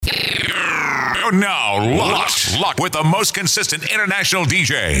You're now locked with the most consistent international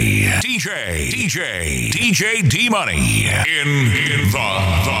DJ D-Money in the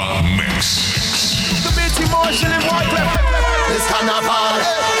mix. The beat emotion in white left. It's carnival,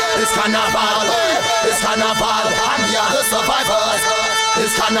 it's carnival, it's carnival, and we are the survivors.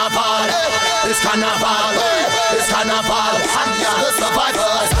 It's carnival, it's carnival, it's carnival, and we are the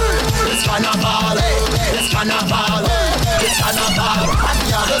survivors. It's carnival, it's carnival, it's carnival, and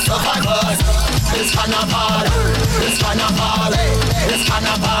we are the survivors. It's carnival, it's carnival, it's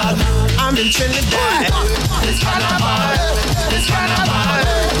carnival. I'm in Trinidad. It's carnival, it's carnival,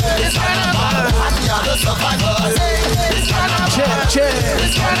 it's carnival, and we are the survivors. It's carnival, Check.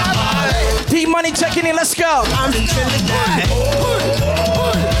 it's carnival. D-Money checking in, let's go. I'm in Trinidad.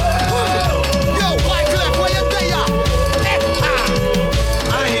 Yo, Wyclef, where you there?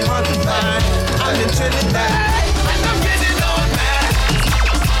 I ain't hard to find. I'm in Trinidad. And I'm getting on, man.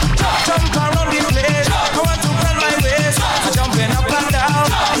 Jump around the place. I want to run my waist. Jumping up and down,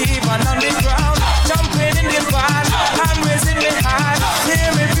 even on the ground. Jumping in the van, I'm raising my hand. Hear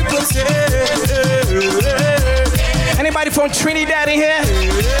me people say. Anybody from Trinidad in here?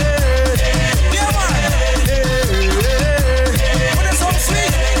 Yeah, man. What is so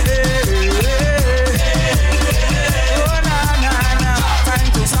sweet? Oh, nah. Time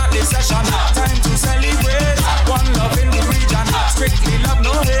to start this session. Time to celebrate. One love in the region. Strictly love,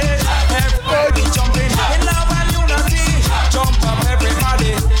 no hate. Everybody jumping in love and unity. Jump up,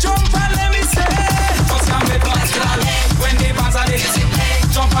 everybody. Jump and let me say. Just come with us, when they pass at it.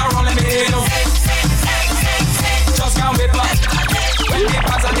 Jump around, let me hear you. Just come with us, when they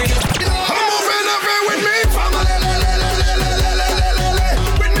pass at it. I'm moving away with me, family.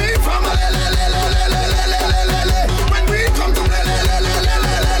 With me, family. When we come to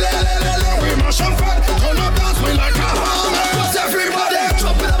we mash and fun. Turn up, dance me like a hammer. Cause everybody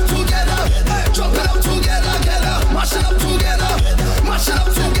jump it up together. Jump it up together, together. Mash it up together. Mash it up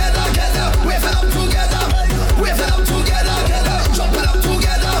together, together. Wave it up together. Wave it up together, together. Jump it up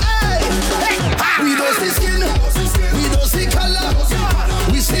together. Hey, we don't see skin. We don't see color.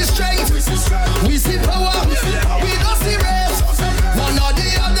 We see strength. We see power. We don't see race. One or the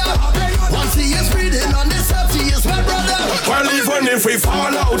other. Once he is breathing on this earth, he is my brother. Well, even if we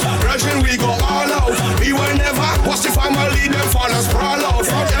fall out, brethren, we go all out. We will never watch the family, them fall and sprawl out.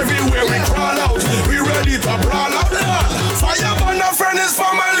 From everywhere we crawl out, we ready to brawl out. Fire burn a friend is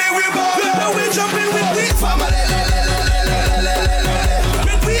family, we ball out. We jumping with we Family.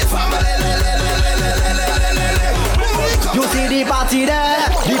 With we family. You see the party there,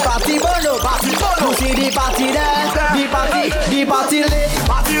 the party burn up, party burn up. You see the party there, the party lit, the party lit,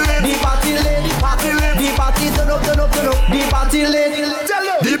 the party lit, the party turn up, the party lit,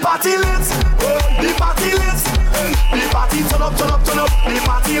 the party lit, the party lit, the party turn up, the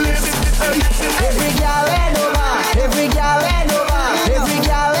party lit. every girl and over, every girl and over, every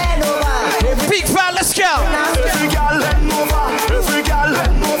girl and over, Big fan, let's go. Every girl and over, every girl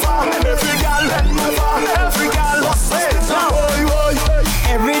and over, every girl and over, every girl.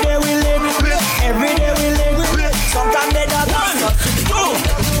 every day we live, every day we live, sometimes they don't dance.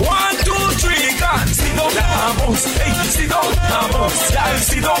 1, 2, 3, go. Sit down and bounce, hey, sit down and bounce, yeah,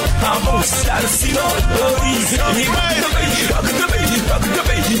 sit down and bounce, yeah, sit down.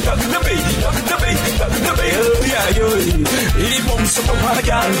 Rock the baby, oh yeah, yo. He bounce up a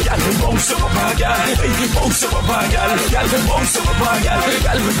girl, bounce up a girl, hey, bounce up a girl, bounce up a girl,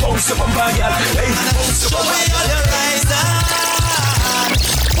 bounce up a girl, hey, bounce up a girl. Show me all your right hand,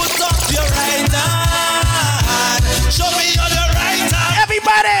 put up your right hand. Show me all your right hand.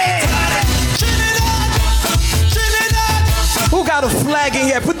 Everybody! Trinidad. Who got a flag in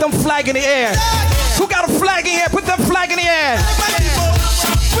here? Put them flag in the air. Who got a flag in here? Put them flag in the air.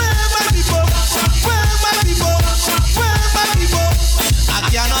 Where my people? Where my people? Where my people? I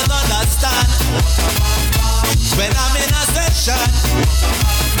cannot understand when I'm in a session.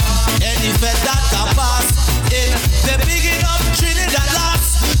 Any fed that can pass in the beginning of Trinidad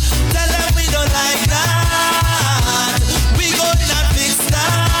last. Tell them we don't like that. We gonna fix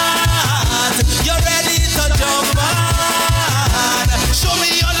that. You're ready to jump on. Show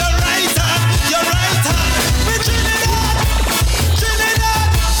me your right hand, your right hand. We Trinidad.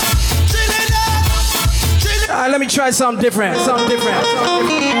 Let me try something different.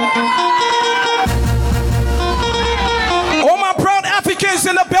 All my proud Africans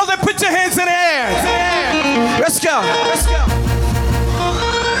in the building, put your hands in the air. Let's go.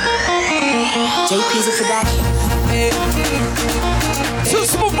 JP's production. Too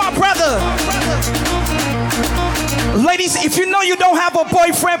smooth, my brother. Ladies, if you know you don't have a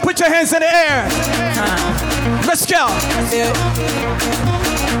boyfriend, put your hands in the air. Let's go.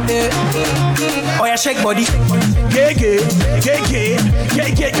 Oh yeah, shake body. Yeah.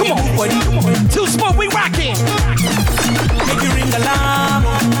 Come on, body. Too Smooth, we rocking. Make you ring alarm.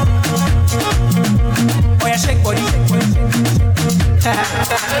 Oh yeah, shake body.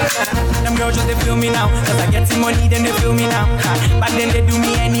 Them girls just they feel me now. Cause I get some money, then they feel me now. Back then they do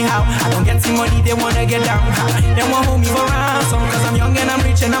me anyhow. I don't get some money, they wanna get down. They want hold me for ransom. Cause I'm young and I'm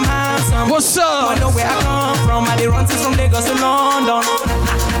rich and I'm handsome. What's up? I know where I come from. I they run since from Lagos to London.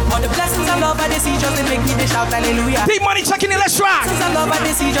 All the blessings and love I they see just they make me they shout hallelujah. Big money checking in, let's rock. Blessings and love I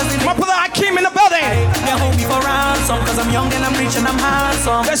they see just they My make brother Hakeem in the building. they hold me for ransom. Cause I'm young and I'm rich and I'm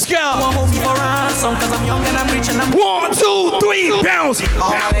handsome. Let's They go. want hold me for ransom. Cause I'm young and I'm rich and I'm 1, 2, 3, bounce.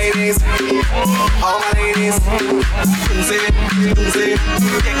 All my ladies, all my ladies,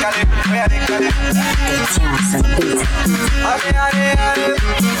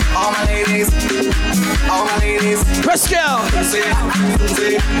 all my ladies, all my ladies. Let's go.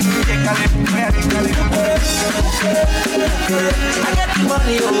 I get the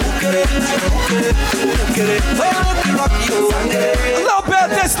money, A little bit of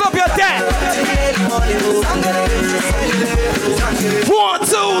this, a little bit of that. 1,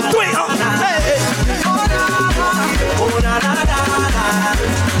 2, 3. Hey.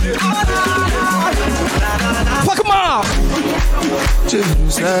 Fuck 'em off.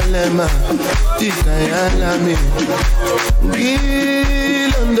 Jerusalem, Tikayalami,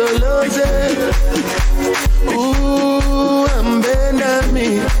 Gilondoloze, Ambenami,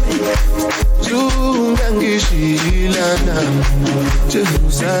 Zungangishilana,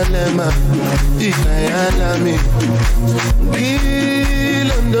 Jerusalem, Tikayalami,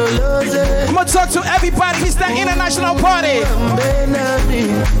 Gilondoloze. I'm gonna talk to everybody. It's that international party. Ambenami,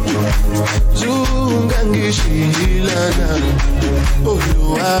 Zungangishilana. Oh, you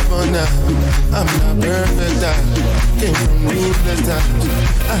are bona. I'm not perfect. I came from needless times.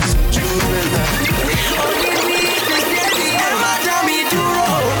 I said you better.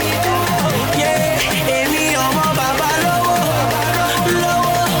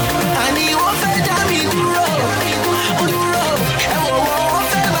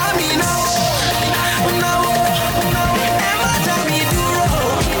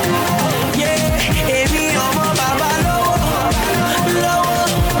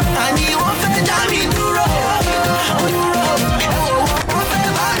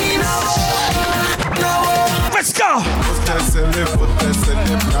 Let's go.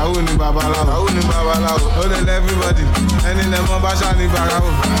 Everybody, any lemon basha ni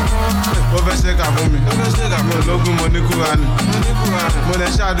barawo. Ó fẹ́ ṣe kà fún mi. Mo lógun mo ní Kúránì. Mo lè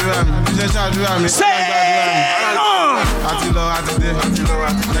ṣàdúrà mi. Ṣé ṣàdúrà mi? Say Àti lọ àti dé.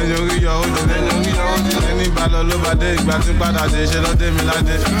 Lẹ́yìn orí yọ ó dé. Ẹni bá lọ ló bá dé. Ìgbà tí padà dé ṣe lọ dé mi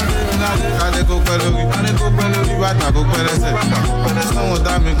ládé. Kádé kó pẹ́ lórí. Ìbàdàn kó pẹ́ lẹ́sẹ̀. Sọ́wọ́n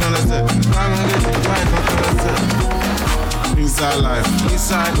dá mi kán lẹ́sẹ̀. Inside life,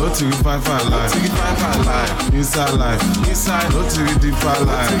 inside, no to five life, inside life, inside, no to deeper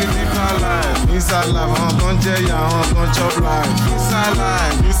life, inside life, on can jẹ on can chop life, inside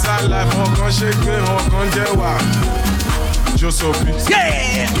life, on can shake it, on can jẹ wa. Josopi,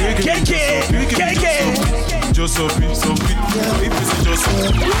 yeah, KK. Josopi, Sopi,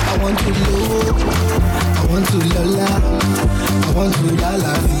 Josopi. I want to love, I want to lola, I want to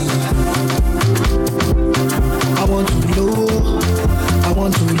lala. I want to know, I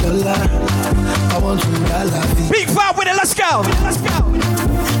want to lola, I want to lala. Big vibe with it, let's go. I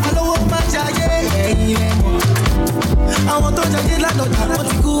know what my jaye, I want to jaye la no, I want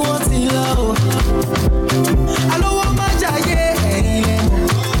to go on till low. I know what my jaye,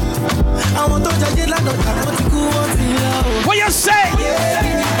 I want to jaye la no, I want to go on till low. What you say?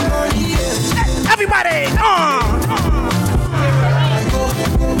 Everybody,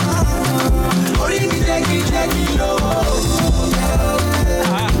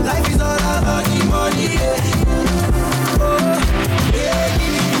 Life is all about the money.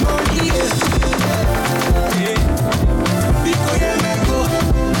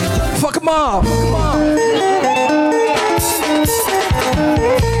 fuck 'em off.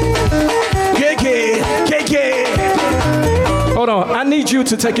 KK. Hold on, I need you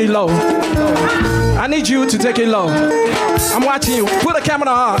to take it low. I need you to take it low. I'm watching you. Put a camera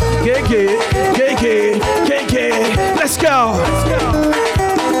on. KK. Let's go.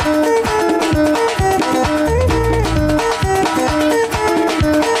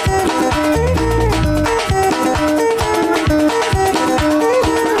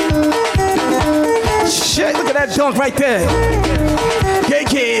 Shit, look at that junk right there.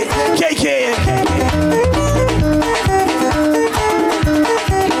 KK.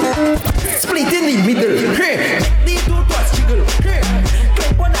 Split in the middle. The two toes jiggle.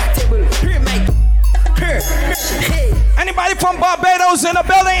 Clap on that table. Make from Barbados in the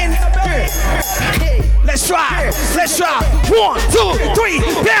building. Let's try. 1, 2, 3,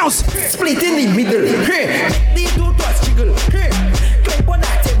 bounce. Split in the middle. The two toes jiggle. Climb on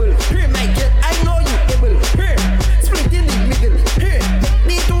that table. Michael, I know you able. Split in the middle.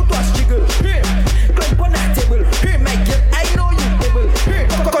 The two toes jiggle. Climb on that table. Michael, I know you able.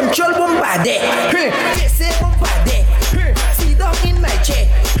 Control bombardé. Jesse bombardé. Sit down in my chair.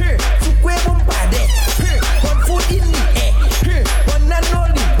 Sukwe bombardé. One foot in the air. One and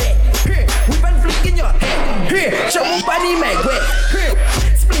only bed. Whip and flick in your head. Show me body my way.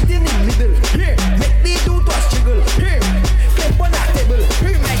 Split in the middle. Make the two toes jiggle. Climb on that table.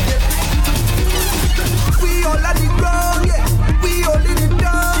 Michael. We all at the ground, yeah. We all in the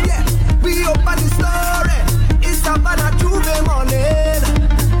down, yeah. We up at the story. It's about a Juve morning.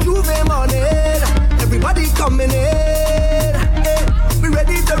 Everybody coming in. Hey, we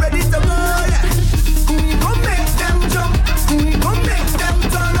ready to go, yeah. We gon' make them jump. We gon' make them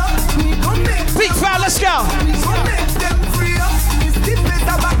turn up. We gon' make Big foul, let's go. We gon' make them free up. It's this place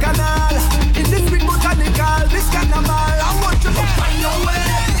of a canal. In this big botanical, this carnival. I want you to find your way.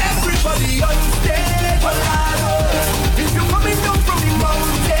 Everybody on stage, oh God, oh. If you're coming down from the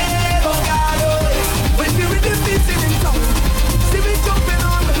mountain, oh God, oh. When we with the beats in town, see me jumping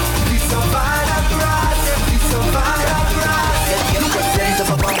on the savannah grass, the savannah grass.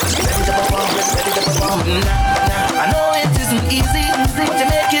 Ready to perform. I know it isn't easy, but you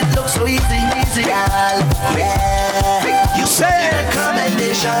make it look so easy, girl. Yeah. You say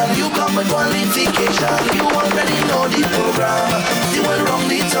recommendation, you come with qualification. You already know the program. You will run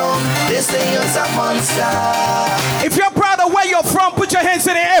the town. They say you're a monster. If you're proud of where you're from, put your hands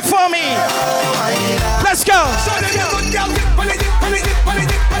in the air for me. Let's go.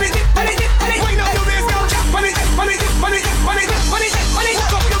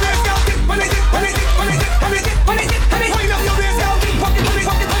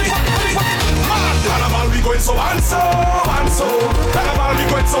 Carnival we going so and so. Carnival we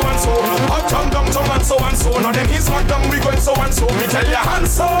going so and so. Uptown, downtown and so and so. Now them is lockdown we going so and so. Me tell ya and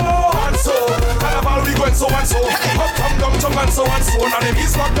so. Carnival we going so and so. Uptown, downtown and so and so. Now them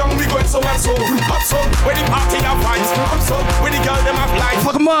is lockdown we going so and so. Up so when the party have vibes. Up so when the girl them have lights.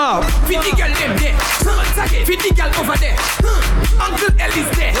 Fuck 'em up. Fit the girl them there. Fit the girl over there. Uncle Ellie's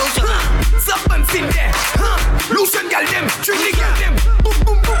there. Serpents in there. Lucian girl them. Trinity girl them. Boom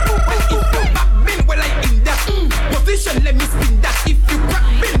boom boom boom boom. If you back bend well I in that position, let me spin that. If you crack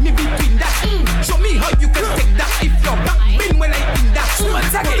bend me between that. Show me how you can take that. If your back bend well I in that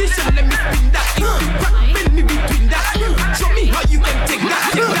position, let me spin that. If you crack bend me between that. Show me how you can take that.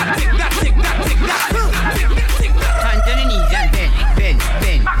 Take that. Hand on the knees and bend.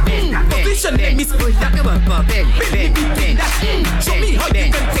 Position, let me spin that. Bend between that. Show me how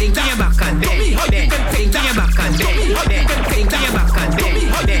you can take that. Show me how you can take that. Show me how you can take that.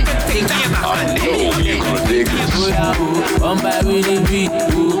 Come by with the beat,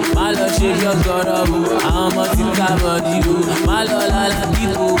 my love shake your gun, I'm a tinka body, my love la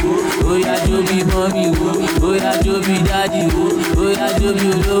people, oh yeah, Joby mommy, oh yeah, Joby daddy, oh yeah, Joby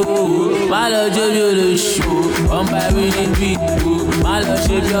logo, my love Joby the show. Come by with the beat, my love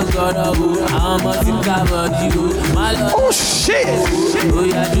shake your gun, I'm a tinka body, my love. Oh shit! Oh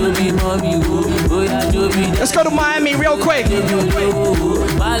yeah, Joby mommy, oh yeah, Joby. Let's go to Miami real quick.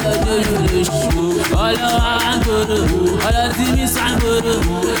 My love Joby the show. All I'm good, all I see me sang good.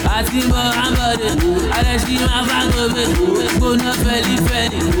 I see more I'm good. I see my bang of it. Go no belly.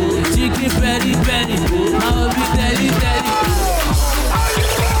 Chicken belly. I'll be telly.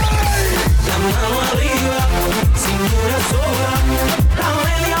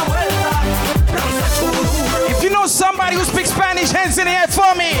 If you know somebody who speaks Spanish, hands in the air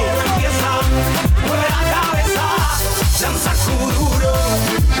for me.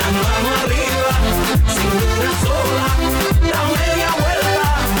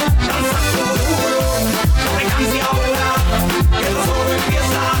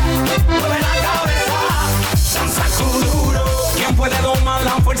 ¿Quién puede domar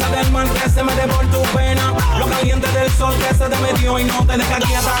la fuerza del mal que se mete por tu pena? Lo caliente del sol que se te metió y no te deja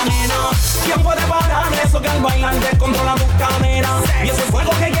quieta, nena. ¿Quién puede parar eso que al bailar descontrola tus caderas? Y ese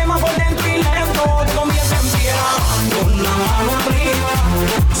fuego que quema por dentro y lento te convierte en piedra. Con la mano arriba,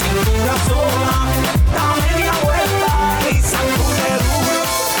 cintura sola, da media vuelta y sacude duro.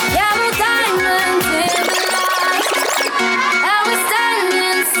 Yeah, we're diamonds in the light, and we're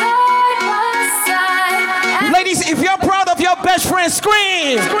standing side by side. Ladies, if you're proud of your best friend,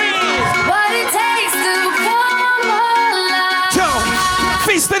 scream. What it takes to come alive. Yo,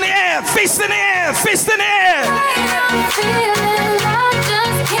 fist in the air, fist in the air, fist in the air. I'm feeling I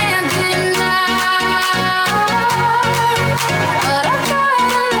just can't deny.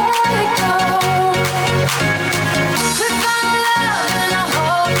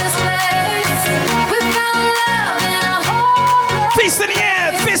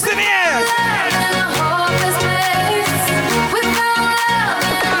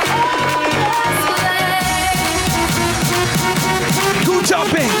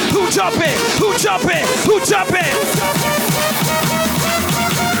 jumping? Who jumping? Who jumping?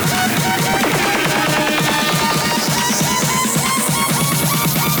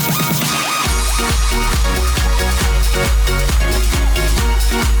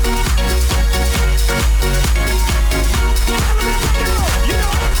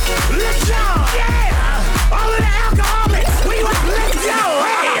 Let's go! Yeah! All of the alcoholics, we like, let's go!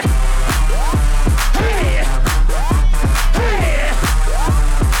 Hey! Hey! Hey!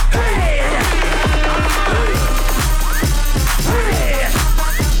 Hey!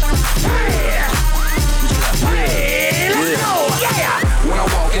 Hey! Let's go! Yeah! When I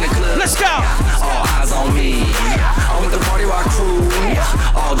walk in the club, let's go! All eyes on me. I'm with the party rock crew.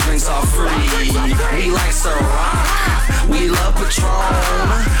 All drinks are free. We like Ciroc. We love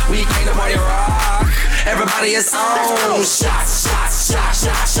Patron. We came to party rock. Everybody is on. Shots, shots, shots,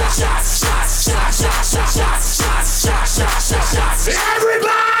 shots, shots, shots, shots, shots, shots, shots, shots, shots, shots, shots, shots, shots.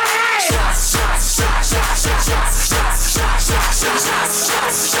 Everybody! Shots, shots, shots, shots, shots, shots, shots, shots, shots, shots,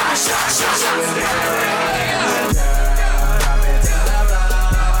 shots, shots, shots, shots.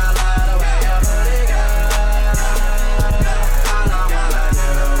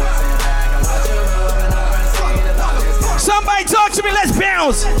 Somebody talk to me, let's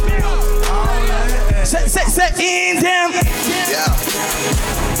bounce. Set in down. Yeah.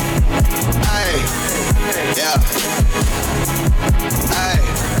 Hey. Yeah. Hey.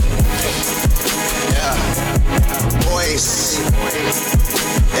 Yeah. Boys.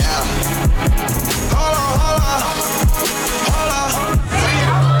 Yeah. Hold on.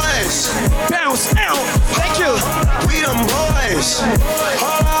 Boys. Bounce out. Thank you. We them boys.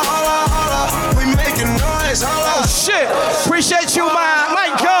 Hold on. We making noise. Oh shit. Appreciate you, my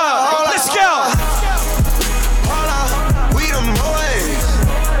God. Let's go.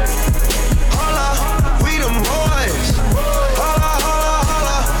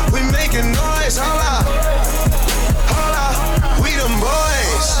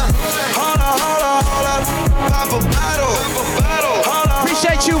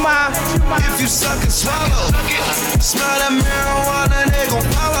 Appreciate you, ma. If you suck and swallow, smell that marijuana, they gon'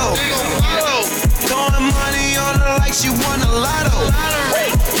 follow. Throwing money on her like she won a lotto.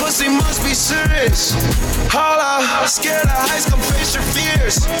 Pussy must be serious. Hold up, scared of heights, come face your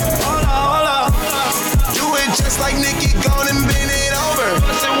fears. Hold up. Do it just like Nicki, gone and bend it over.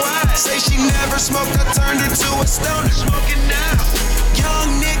 Say she never smoked, I turned her to a stoner. Smoking now,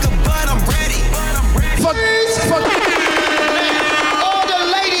 young nigga, but I'm ready. Fuck. All the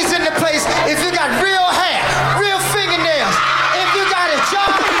ladies in the place, if you got real hair, real fingernails, if you got a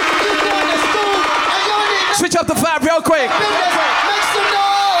job, you going to school, and you need to switch up the vibe real quick. Make some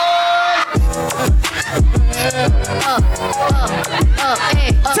noise.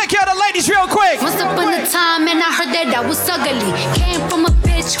 Take care of the ladies real quick. Once upon a time, and I heard that I was ugly. Came from a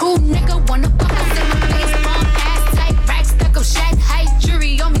bitch who nigga wanna fuck us in my face. Long ass tight, rack stuck up shack height,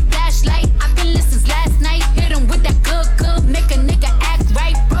 jury on me flashlight. I've been listening last night, hit him with that good, make a nigga act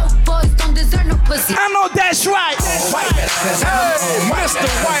right. Broke boys don't deserve no pussy. I know that's right. Hey, Mr.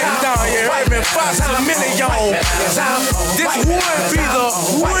 White down here, Raymond Fox a million. This would be the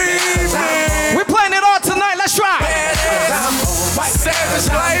remix. We're playing it all tonight. Let's try. Savage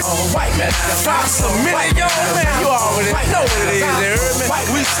Life, Fox a million, man. You already know what it is, you heard me?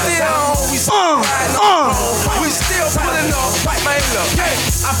 We still pulling up, man. Look, yeah,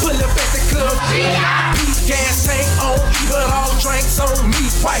 I pull up at the club. Gas tank on, but all drinks on me.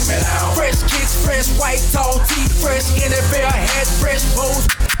 Wipe it out. Fresh kicks, fresh white tall teeth, fresh NFL hat, fresh pose.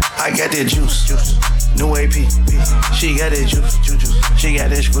 I got that juice. New AP. She got that juice. She got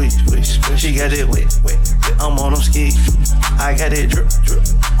that squeeze. She got that wet. I'm on them skis. I got that drip.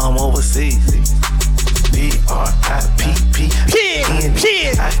 I'm overseas. B-R-I-P-P.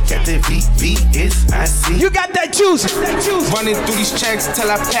 I got that V-V-S-I-C. You got that juice. Running through these checks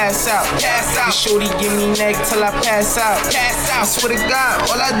till I pass out. The shorty give me neck till I pass out. I swear to God,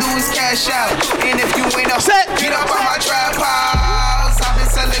 all I do is cash out. And if you ain't upset, get up on my trap house. I've been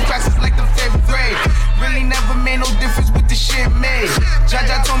selling cracks since like the 5th grade. Really never made no difference with the shit made.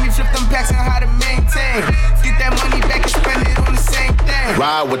 Jaja told me flip them packs and how to maintain. Get that money back and spend it on the same thing.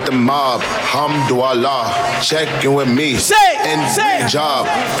 Ride with the mob, Hamdulillah. Check in with me. Say job.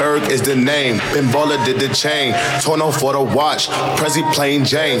 Ferg is the name. Bimbola did the chain. Tono for the watch. Prezi plain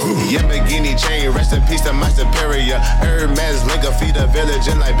Jane. Yamagini chain. Rest in peace to my superior. Hermes Linga feed a village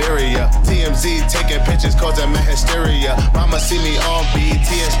in Liberia. TMZ taking pictures causing my hysteria. Mama see me on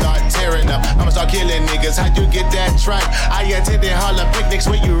BT and start tearing up. I'ma start killing niggas. How you get that track? I attended Harlem picnics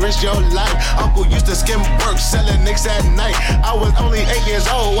where you risk your life. Uncle used to skim work selling nicks at night. I was only 8 years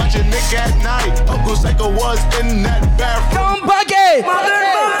old, watching Nick at Night. Uncle Psycho was in that bathroom. Don't buggy. Mother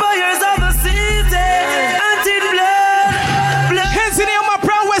vampires of the city. Anti-blood. Hands in the air, my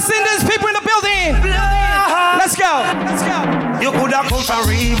proud West Indians people in the building. Let's go. Let's go. You coulda come from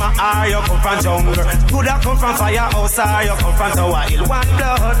Rima, or you come from jungle. Coulda come from Firehouse, or you come from Tower Hill. One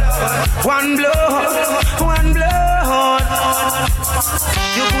blood, one blood, one blood.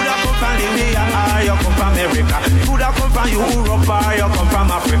 You coulda come from Libya, or you come from America. Coulda come from Europe, or you come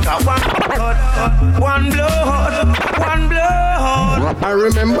from Africa. One blood, one blood, one blood. I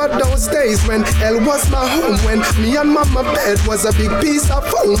remember those days when hell was my home, when me and mama bed was a big piece of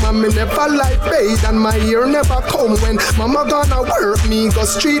foam, and me never like bathe and my ear never come. When mama gonna work, me go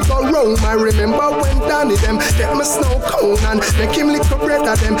street go roam. I remember when Danny them get me snow cone and make him little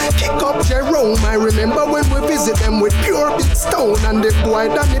brother them kick up Jerome. I remember when we visit them with pure big stone, and the boy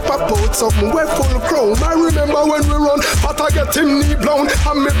Danny pop out something we full chrome. I remember when we run, but I get him knee blown,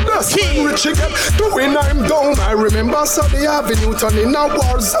 and me best friend Richie get doing I'm down. I remember Sunday Avenue turning a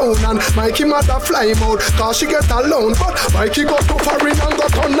war zone, and Mikey mother fly him out cause she get alone. But Mikey got to foreign and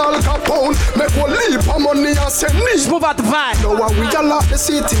got on Al Capone. Make one leap of money and send me. Move out the vibe. Now we a lot the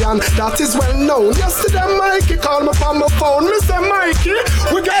city and that is well known. Yesterday Mikey called me from my phone. Me say Mikey,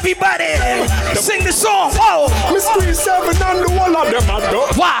 we get everybody sing the song. Whoa. Me squeeze 7 and the whole of them are done.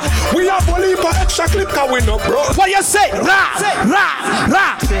 Why? We have a leap of extra clip cause we no bro. What you say? Rah, rah,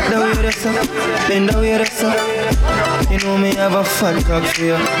 rah. Bend the way that's up, bend the way that's up. You know me have a fat cock for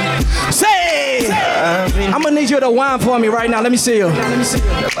you. Say, I'm gonna need you to whine for me right now. Let me see you.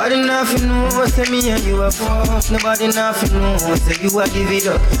 Nobody nothing knows say me and you are fuck. Nobody nothing knows say you are give it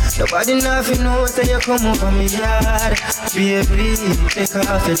up. Nobody nothing knows say you come over me yard. Baby, take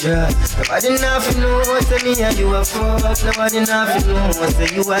off your dress. Nobody nothing knows say me and you are fuck. Nobody nothing knows say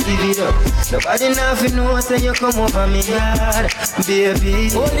you are give it up. Nobody nothing knows say you come over me yard. Baby,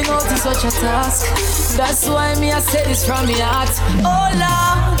 holding out is such a task. That's why me I say this from me heart. Oh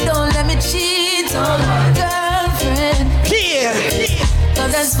Lord, don't let me cheat on my girlfriend. Yeah.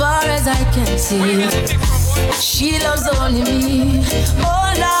 Cause as far as I can see, she loves only me.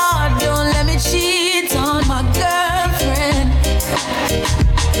 Oh Lord, don't let me cheat on my girlfriend.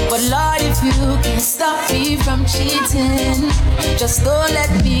 But Lord, if you can stop me from cheating, just don't let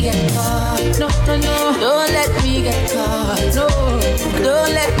me get caught. No, no, no, don't let me get caught. No,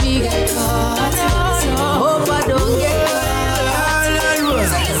 don't let me get caught. No, hope I don't get caught.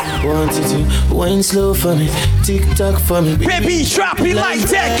 Want you to wine slow for me, tick tock for me. Baby, drop it like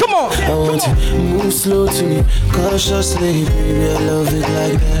that. Come on. I want you to move slow to me, cautiously, baby. I love it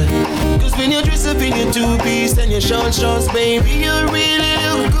like that. Cause when you dress up in your two-piece and your short shorts, baby, you really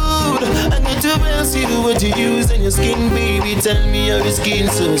look good. I need to ask you what you use and your skin, baby. Tell me how your skin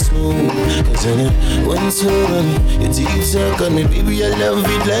so smooth. Cause when you wine slow on me, your teeth suck on me, baby. I love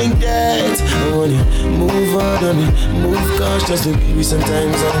it like that. I want you to move hard on me, move cautiously, baby.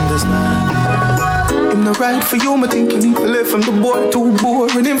 Sometimes I understand. I'm not right for you, I think you need to live from the boy too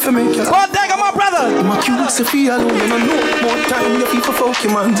boring him for make you. What dagger, my brother? I'm a curious if he alone, and I know more time you people fuck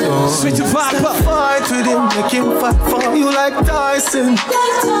him and switch to fight with him, make him fight for you like Tyson.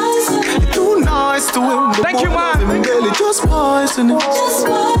 You're too nice to him. Thank you, man. Barely just poison him.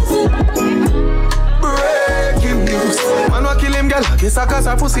 Breaking news. Man, wa kill him, girl. Guess I cause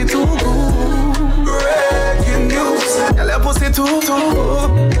her pussy too good. Breaking news. Girl, your pussy too good.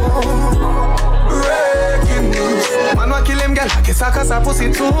 Breaking news. Man, wa kill him, girl. Guess I cause her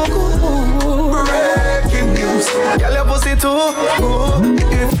pussy too good. Breaking news. Girl, your pussy too good.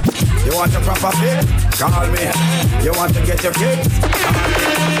 You want a proper fit? Call me. You want to get your kicks? Call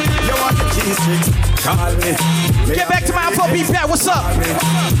me. You want the G-Strix? Call me. Get back to my Afrobeat pad. What's up?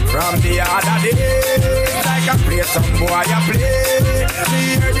 From the other day, like I play some boy, I play.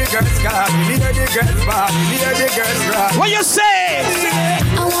 Me hear the girls call me, me hear the girls bar me, me hear the girls cry. What you say?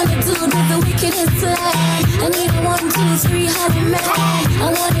 I want to do the wickedest side. I need a 1, 2, 3, how we met.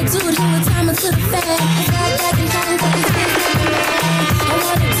 I want to do the time to the fan. I got back in time for this business. I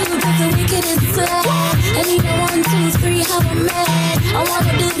want to do the wickedest side. I need a 1, 2, 3, how we met. I want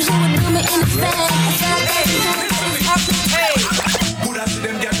to do who would do me in the fan. I got back in time for this Buddha see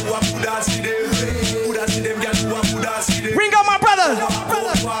them get to a Buddha see them. Buddha see them get to a Buddha see them. Bring out my brother.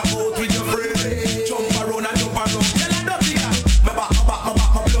 Walk out with your friend. Jump around and jump around. Tell her nothing. My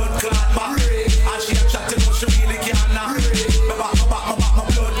blood clot back. And she a chat to know she really can't knock. My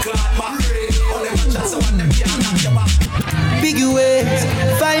blood clot back. All them chat so and them can't knock your back. Big ways,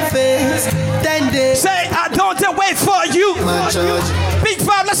 5 days, 10 days. Say I don't wait for you. My charge. Big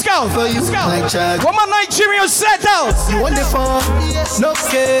 5, let's go. For you, let's go. my charge. What my Nigerian said though? You want the phone? No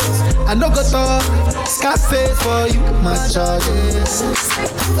case. I no go talk. Scarface for you, my charges.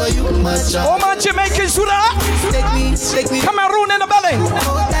 For you, my charges. All my Jamaicans, who that? Take me. Cameroon in the belly.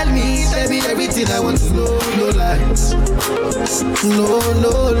 Oh, tell me everything I want to know. No lies.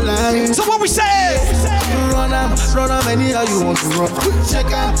 No lies. So what we say? Run up, anyhow you want to run.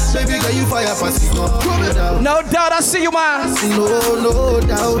 Check out, baby girl, you fire pass it. No doubt, I see you, man. No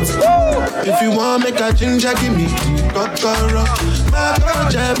doubt. If you want make a ginger, give me kokoro. My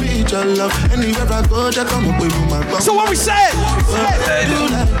girl, be your love. Anywhere I go, just come up with my girl. So what we say?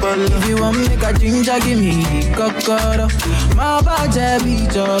 If you want make a ginger, give me kokoro. My body be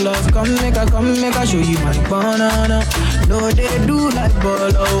your love. Come make a show you my banana. No, they do like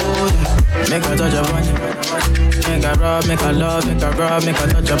bolo. Make a touch upon it. Make a rub, make a love, make a rub, make a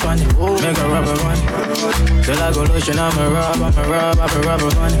touch upon it. Make a rub upon it. Till I go lotion, I'm a rub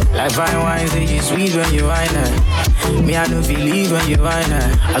upon it. Like fine wine, say you sweet when you wine it. Me, I don't feel leave when you wine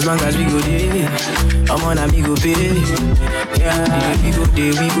it. As long as we go there, I'm on a me go pay. Yeah, we go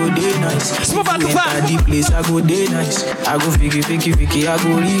there nice. Smooth out the vibe. Deep place, I go there nice. I go fiki, I go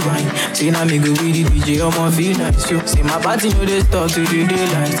rewind. Say now me go with the DJ, I'm on feel nice. You say my party, know they start to the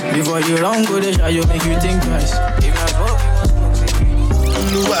daylight. Before you run, go the shot, you make you think twice. If I go,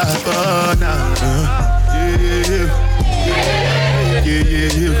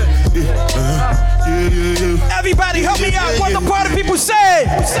 everybody help me out. What the party people say?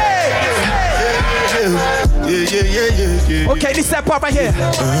 Okay, this that part right here.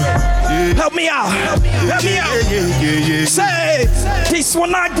 Help me out. Say, this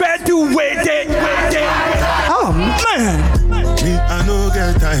one I better do with it. Oh man. Me, I no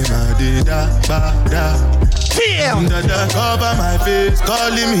get time, I did da. Feel. Cover my face,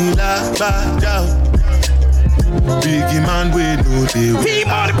 calling me da. Biggie man, we know they will. Team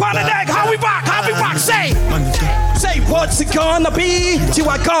on the part of that. How we rock? Say what's it gonna be? Till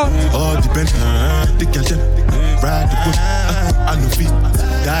I come. All depends. The girl them ride the bush. I no fit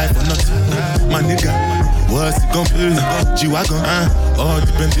die for nothing. My nigga, what's it gonna be? G-Wagon. All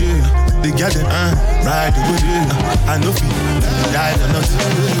depends. The girl them ride the bush. I no fit die for nothing.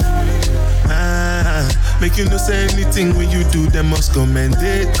 Make you no say anything when you do, they must commend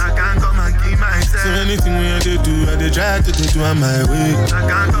it. I can't come and keep myself. So anything when they do, I they try to do on my way. I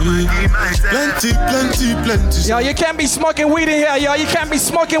can't come and keep myself. Plenty. Yo, you can't be smoking weed in here, y'all.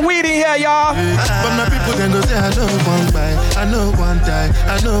 But my people can go say, I know one buy, I know one die,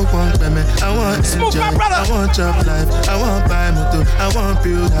 I know one payment. I want smoke enjoy, my brother. I want job life, I want buy motor, I want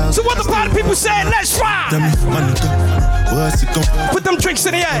build house. So what the party people say? Let's ride. Tell me, money come, what's it come? Put them drinks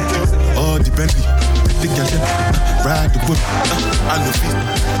in the air. All the Bentley. Ride the whip, I know feet.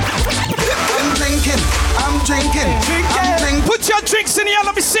 I'm drinking. Put your drinks in the air,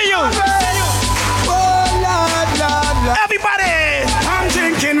 let me see you. Oh, Lord. Everybody, I'm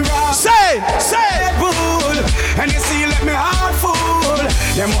drinking rum. Say. Red Bull. And you see, let me heart full.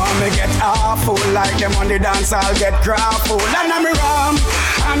 Them want me get awful. Like them on the dance, I'll get grappled. And I'm rum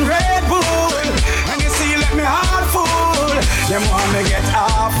and Red Bull. And you see, let me heart full. Them want me get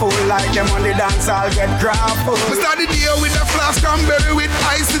awful. Like them on the dance, I'll get grappled. We start the day with a flask, cranberry with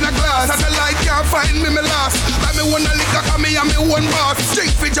ice in a glass. And the light can't find me last. Like me one a liquor, cause me and me one boss.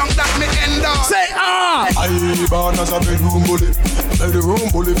 Straight for junk that me end up. Say I born as a bedroom bully.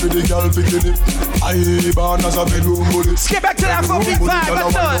 Bedroom bully for the girl for kill it. I born as a bedroom bully. Skip back to that funky vibe,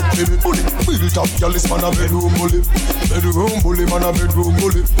 let's do it. Built up, girl is man a bedroom bully. Bedroom bully, man a bedroom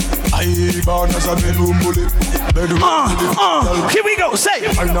bully. I born as a bedroom bully. Bedroom bully. Here we go, say.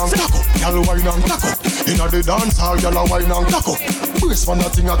 Wine and taco, girl wine and taco. Inna the dance hall, girl a wine and taco. Brace man a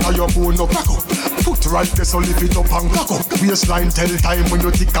thing a tie your bone no crack up. Foot right there so lift it up and crack up. Waistline tell time when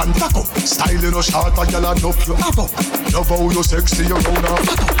you tick and tack up. Style in a short a girl a duck you have up. Love how you sexy you round and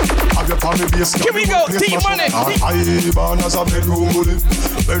fat up. Have your family base. Here we go, T-Money. I born as a bedroom bully.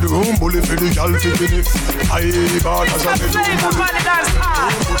 Bedroom bully for the girl to finish. I born as a bedroom bully.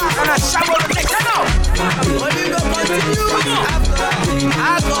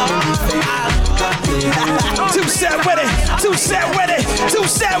 Too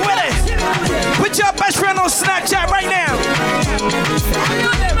sad with it. Put your best friend on Snapchat right now.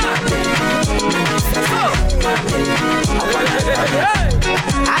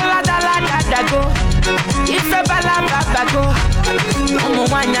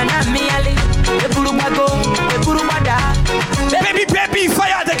 Baby,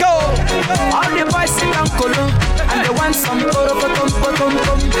 fire to go. All the boys sit down colo, and they want some poro.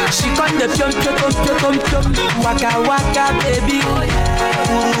 She got the pion. Waka baby,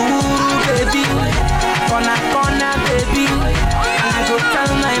 baby, corner baby. And I go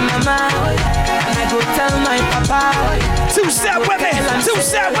tell my mama, and I go tell my papa. Too sad with me.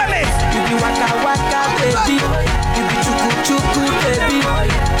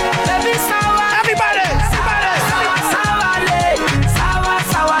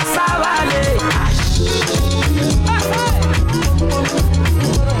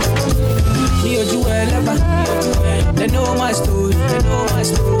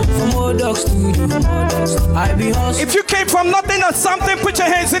 From nothing to something, put your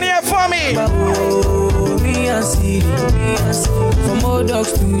hands in the air for me. Me and City, from old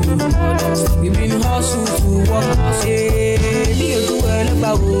dogs to do. We've been hustle to work. Yeah, me and do well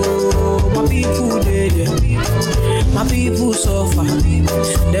about my people dead. My people suffer.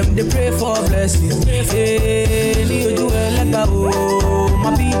 Them they pray for blessings. Yeah, me and do well about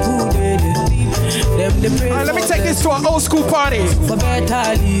my people dead. Them they pray. Let me take this to an old school party. For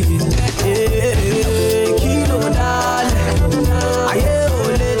better living. Yeah, kilo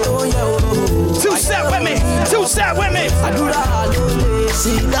Two-step with me. Two-step with me. I do that.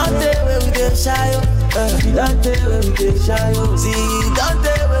 See, don't tell where we get shy. Don't tell where we get shy. See, don't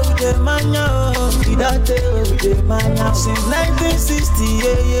tell where we get mania. Don't tell where we get mania. Since 1960,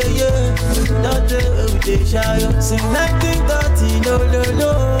 yeah. Don't tell where we get shy. Since 1930,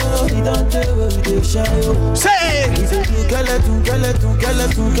 no. Don't tell where we get shy. Say it. Skeleton.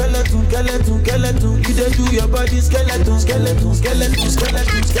 You don't do your body skeleton.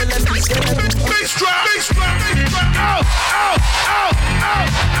 Bass drop. Out.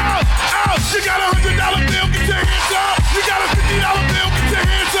 You got $100 bill, get your hands up. You got a $50 bill, get your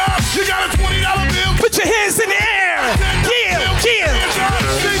hands up. You got a $20 bill. Put your hands in the air. Yeah.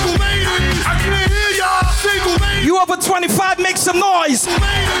 Single ladies, I can't hear y'all. Single ladies. You over 25, make some noise. I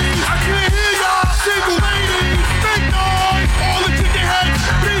can't hear y'all. Single ladies, make noise. All the chicken heads,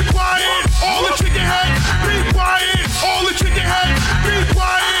 be quiet. All the chicken heads, be quiet. All the chicken heads, be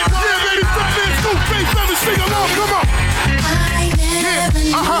quiet. Yeah, baby, stop this. Go, face, never sing along. Come on.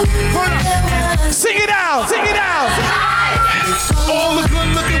 Sing it out. All the good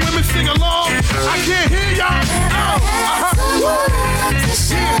looking women sing along. I can't hear y'all.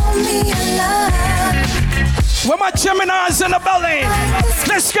 Where my Geminis in the building?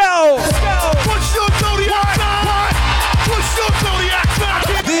 Let's go. Push your zodiac sign. Push your zodiac sign.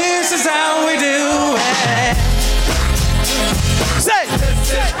 This is how we do it. Say.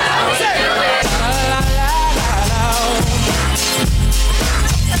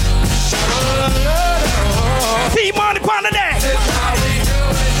 P-Money Pound of that.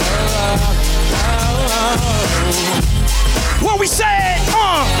 What we say?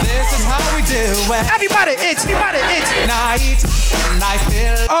 This is how we do it. Everybody, it's night.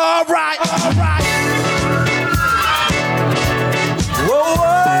 All right. Whoa.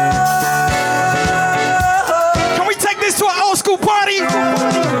 Can we take this to an old school party?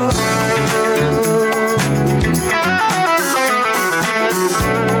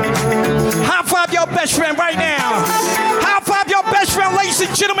 High five your best friend right now. High five your best friend, ladies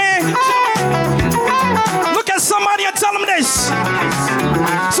and gentlemen. Look at somebody and tell them this.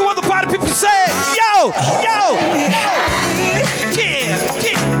 So what the party people say? Yo. Yeah.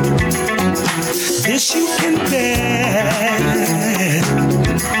 This you can bet.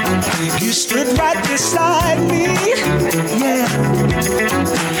 You stood right beside me, yeah.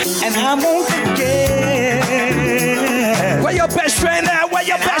 And I won't forget. Where your best friend at? Where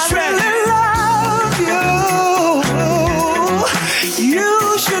your best friend? I really love you.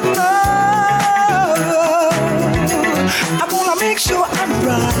 You should know. I wanna make sure I'm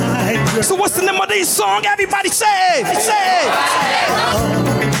right. So what's the name of this song? Everybody say.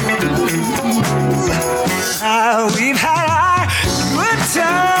 We've had our good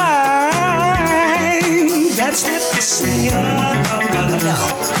time. That's it to say.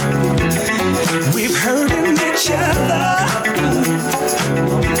 We've hurting each other.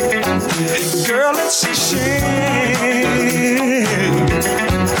 Girl, it's a shame.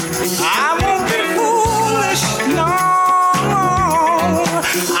 I won't be foolish, no.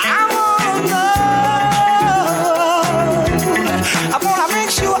 I wanna make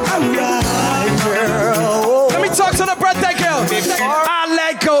sure I'm right, girl. Let me talk to the birthday girl. I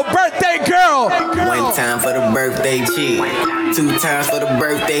let go, birthday girl. One time for the birthday chick, 2 times for the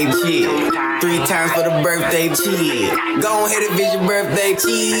birthday chick, 3 times for the birthday chick. Go ahead and visit your birthday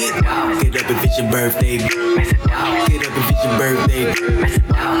chick. Get up and visit your birthday. Get up and visit your birthday.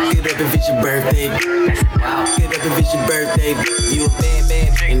 Get up and visit your birthday. Get up and visit your birthday. You a bad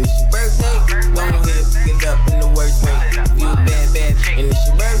and it's your birthday. Go ahead, get up in the worst way. You a bad and it's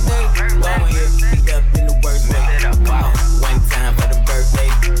your birthday. Go ahead, get up in the worst way. 1 time for the birthday,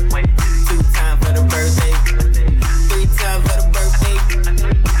 2 times for the birthday, 3 times for the birthday.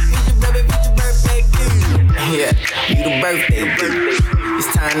 Visit your birthday. Yeah, you the birthday dude. It's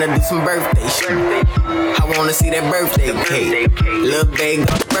time to do some birthday shit. I wanna see that birthday cake. Lil' baby,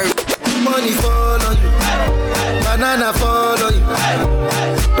 birthday. Money fall on you, banana fall on you,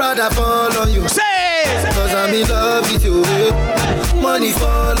 Prada fall on you. Cause I'm in love with you. Money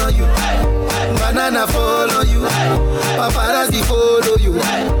fall on you, banana fall on you, paparazzi follow you.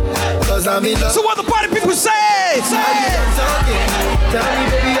 Cause I'm in love. So what the party people say? Say. Tell me,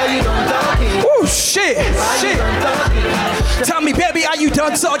 baby, are you done talking? Oh shit. Tell me, baby, are you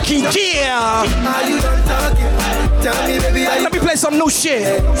done talking? Yeah. Are you done talking? Tell me, baby, are you... Let me play some new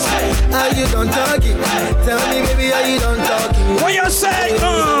shit. Are you done talking? Tell me, baby, are you done talking? What you say?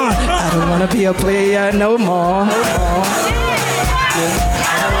 I don't wanna be a player no more.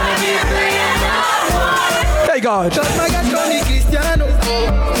 There you go. Cause my guys call me Cristiano,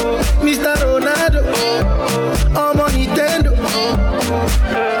 Mr. Ronaldo, I'm on Nintendo.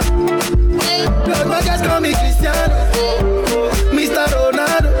 Cause my guys call me Cristiano, Mr.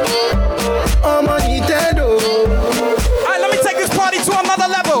 Ronaldo, I'm on Nintendo. Alright, let me take this party to another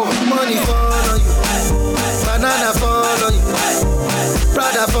level. Money fall on you, banana fall on you,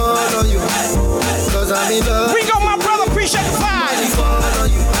 Prada fall on you. Cause I'm in love. Bring on my brother, appreciate the vibe. Money fall on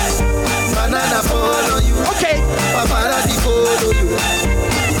you, banana fall on you. Okay. Paparazzi follow you.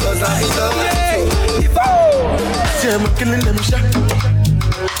 Cause I'm in love. Yeah, I'm killing them shot.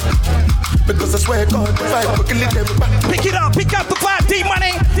 Because I swear God, if I will kill them back. Pick it up, pick up the vibe,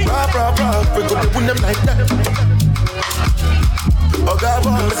 D-Money. Rah, we go to win them like that. Oh God, I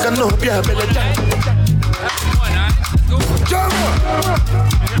can know, yeah, better jack. Jump!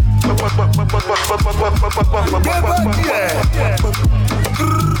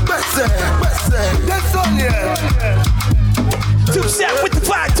 That's all, yeah. Two step with the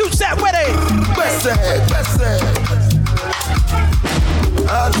vibe, two step with it.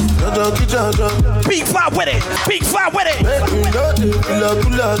 Big vibe with it, big vibe with it.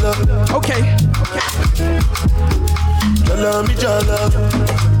 Okay.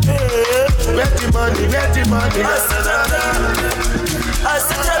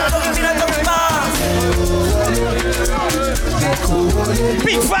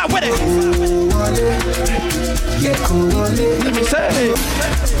 Big vibe with it. Let me say it.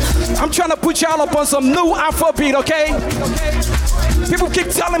 I'm trying to put y'all up on some new Afrobeat, okay? People keep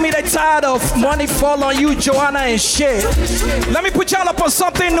telling me they're tired of money fall on you, Joanna and shit. Let me put y'all up on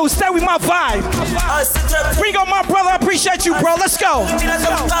something new. Stay with my vibe. Bring on my brother. I appreciate you, bro. Let's go.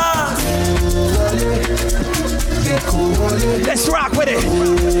 Let's rock with it.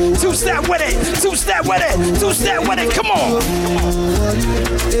 Two step with it. Two step with it. Two step with it. Come on.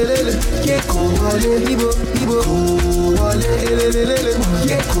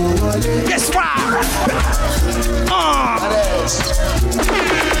 Yes, rock.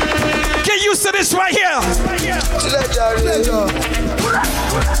 Get used to this right here.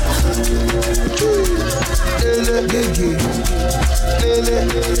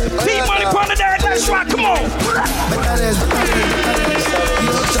 D-Money partner there. Let's rock. Come on.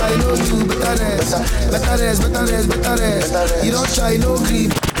 You don't try no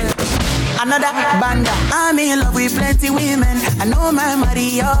creep. Another banda. I'm in love with plenty women. I know my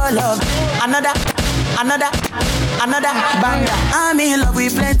money, your love. Another banda. I'm in love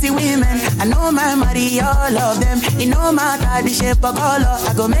with plenty women. I know my money, all of them. It no matter the shape or color.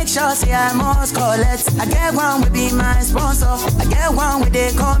 I go make sure say I must collect. I get one will be my sponsor. I get one where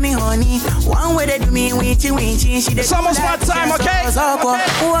they call me honey. One where they do me winchy. It's almost my time, okay?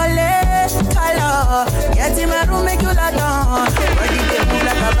 Wale, color. Get in my room, make you lie down.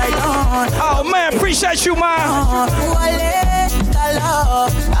 Oh man, appreciate you, man. Wale, color.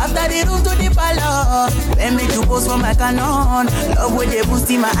 After the room to the palace. Let me to post for my canon. Love with the boost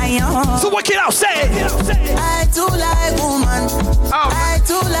in my iron. So what can I say? I too like woman. Oh. I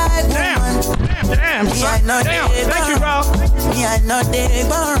too like woman. Damn. Thank you, bro. Me I not the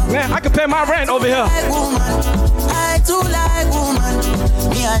bar. Man, I can pay my rent over here. I too like woman.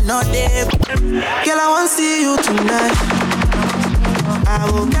 Me I not the. Girl, I want to see you tonight. I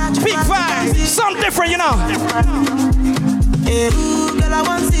will catch you. Big vibe. Something different, you know. Hey, girl, I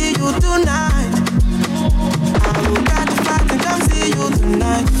want to see you tonight. I will catch you flight and come see you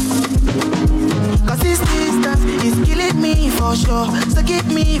tonight. Cause this distance is killing me for sure. So give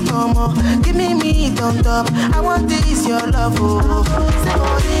me for more. Give me thumbs up. I want this your love. Oh. Say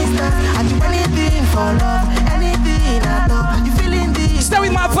for distance, I do anything for love. Anything I love. You feeling this? Stay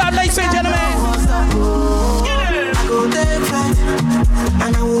with my vibe, ladies and gentlemen. I go take flight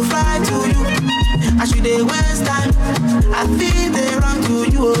and I will fly to you. I should waste time. I feel they run to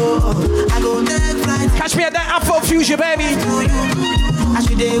you. I go take flight. Catch me at that Afro Fusion, baby. I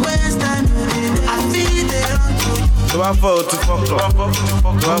should waste time. I feel they run to you. tó bá fọ́ o ti fọ́kọ̀ tó bá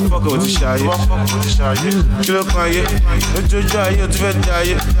fọ́kọ̀ o ti ṣayé kí ló kan ayé lójoojú ayé o ti fẹ́ di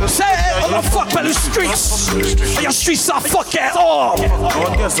ayé. Say it on the fuck by the streets. And your streets are fuck it up.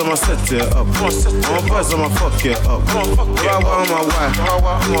 Àwọn girls ọmọ set it up. Àwọn boys ọmọ fuck it up. Tó bá wá ọmọ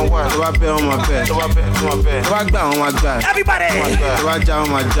wá. Tó bá bẹ́ ọmọ bẹ́. Tó bá gbà ọmọ gbà. Everybody. Tó bá já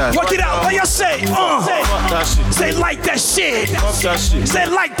ọmọ já. Work it out. What you say? Fuck that shit. Say like that shit. Fuck that shit. Say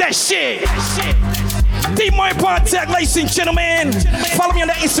like that shit. D-Money Project, ladies and gentlemen. Follow me on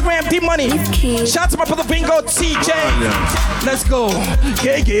the Instagram, D-Money. Shout out to my brother Bingo TJ. Let's go.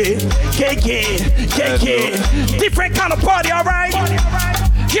 Get. Different kind of party, all right?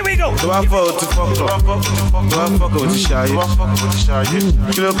 Here we go. Tó bá fọ́ o ti fọ́kọ̀ tó bá fọ́kọ̀ o ti ṣayé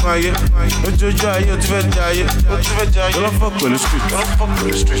kí ló kan ayé lójoojú ayé o ti fẹ́ di ayé tó bá fọ́ pẹ̀lú street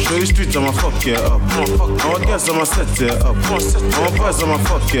lórí street ọmọ fuck it up. Àwọn girls ọmọ set it up. Àwọn boys ọmọ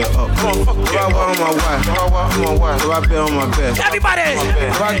fuck it up. Tó bá wá ọmọ wá. Tó bá bẹ́ ọmọ bẹ́. Everybody.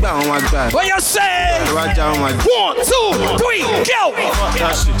 Tó bá gbà ọmọ gbà. What you say? Tó bá já ọmọ já. 1, 2, 3, go. Fuck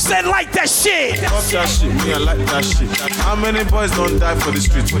that shit. Say like that shit. Fuck that shit. Me I like that shit. How many boys don't die for the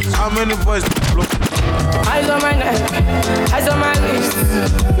street? How many boys blow? Eyes on my neck, eyes on my wrist.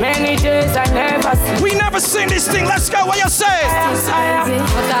 Many days I never see. We never seen this thing. Let's go. What you say?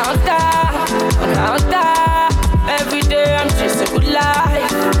 Every day I'm chasing good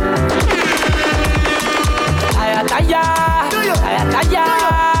life.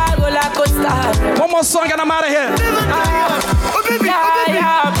 Roller coaster. One more song and I'm out of here.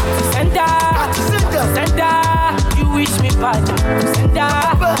 Center. You wish me bad.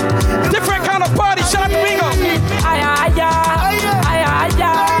 Different kind of party. Shout out to Bingo. I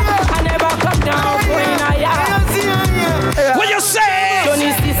never come down. What you say?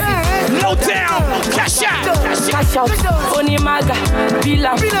 Low down. Cash out. Only maga.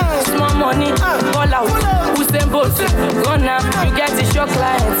 Villa. Small money. Ball out. Usain Bolt. Run am. You get it, your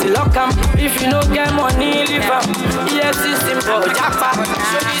clients. Lock am. If you no get money, leave am. EFC simple. Japa.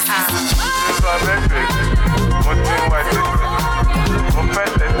 Show this is.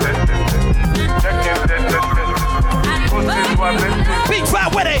 Big fat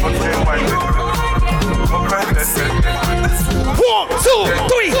with it. 1, 2,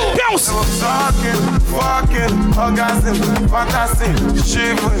 3, bounce. Fucking, orgasm, fantasy,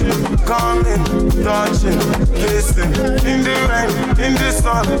 shivering, coming, touching, kissing, in the rain, in the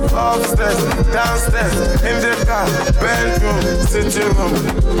sun, upstairs, downstairs, in the car, bedroom, sitting room,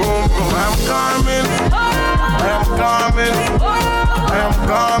 boom, boom. I'm coming.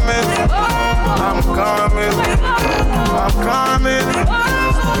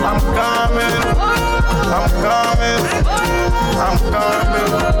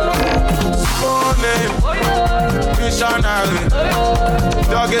 Missionary,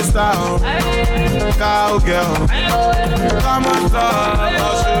 doggy style, cowgirl. Come on top,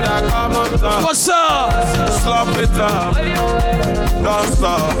 or should I come on top? What's up? Slump it up, don't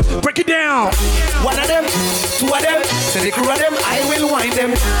stop. Break it down. One of them, two of them, say the crew of them, I will wind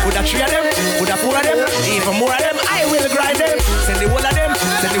them. With a three of them, with a four of them, even more of them, I will grind them. Send the whole of them,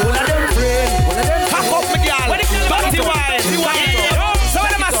 send the whole of them, friend. One of them, pack up my girl. Back the wine. So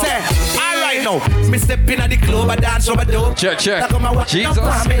what am I say? Alright now, me step in at the club, I dance over dope. Check. Jesus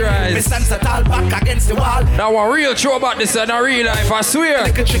Christ. Me stand tall back against the wall. Now a real show about this and a real life, I swear.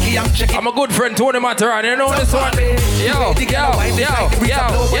 I'm a good friend Tony Mataran, you know this one? Yo.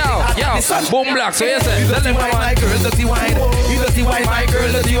 Boom Black, so yes, tell them my girl, dirty wine. You dirty wine, my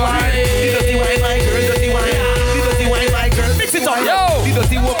girl, dirty wine. You dirty wine, my girl, dirty wine. You dirty wine, my girl. Mix it up. Yo. You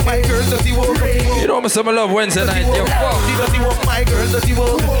dirty walk, my girl, dirty walk. You know me some love Wednesday night, yo. You dirty walk, my girl, dirty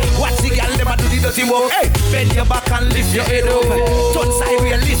walk. Watch the girl, them a do the dirty walk. Hey, bend your back and lift your head up. Turn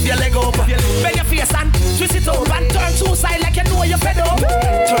sideways, lift your leg up. Bend your face and twist it up and turn two side like you know you're fed up.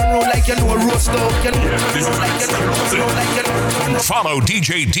 Turn round like you know roast up. You know like you know. Follow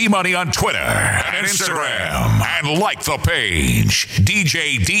DJ D-Money on Twitter and Instagram and like the page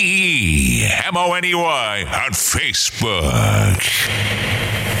DJ DEMONEY on Facebook.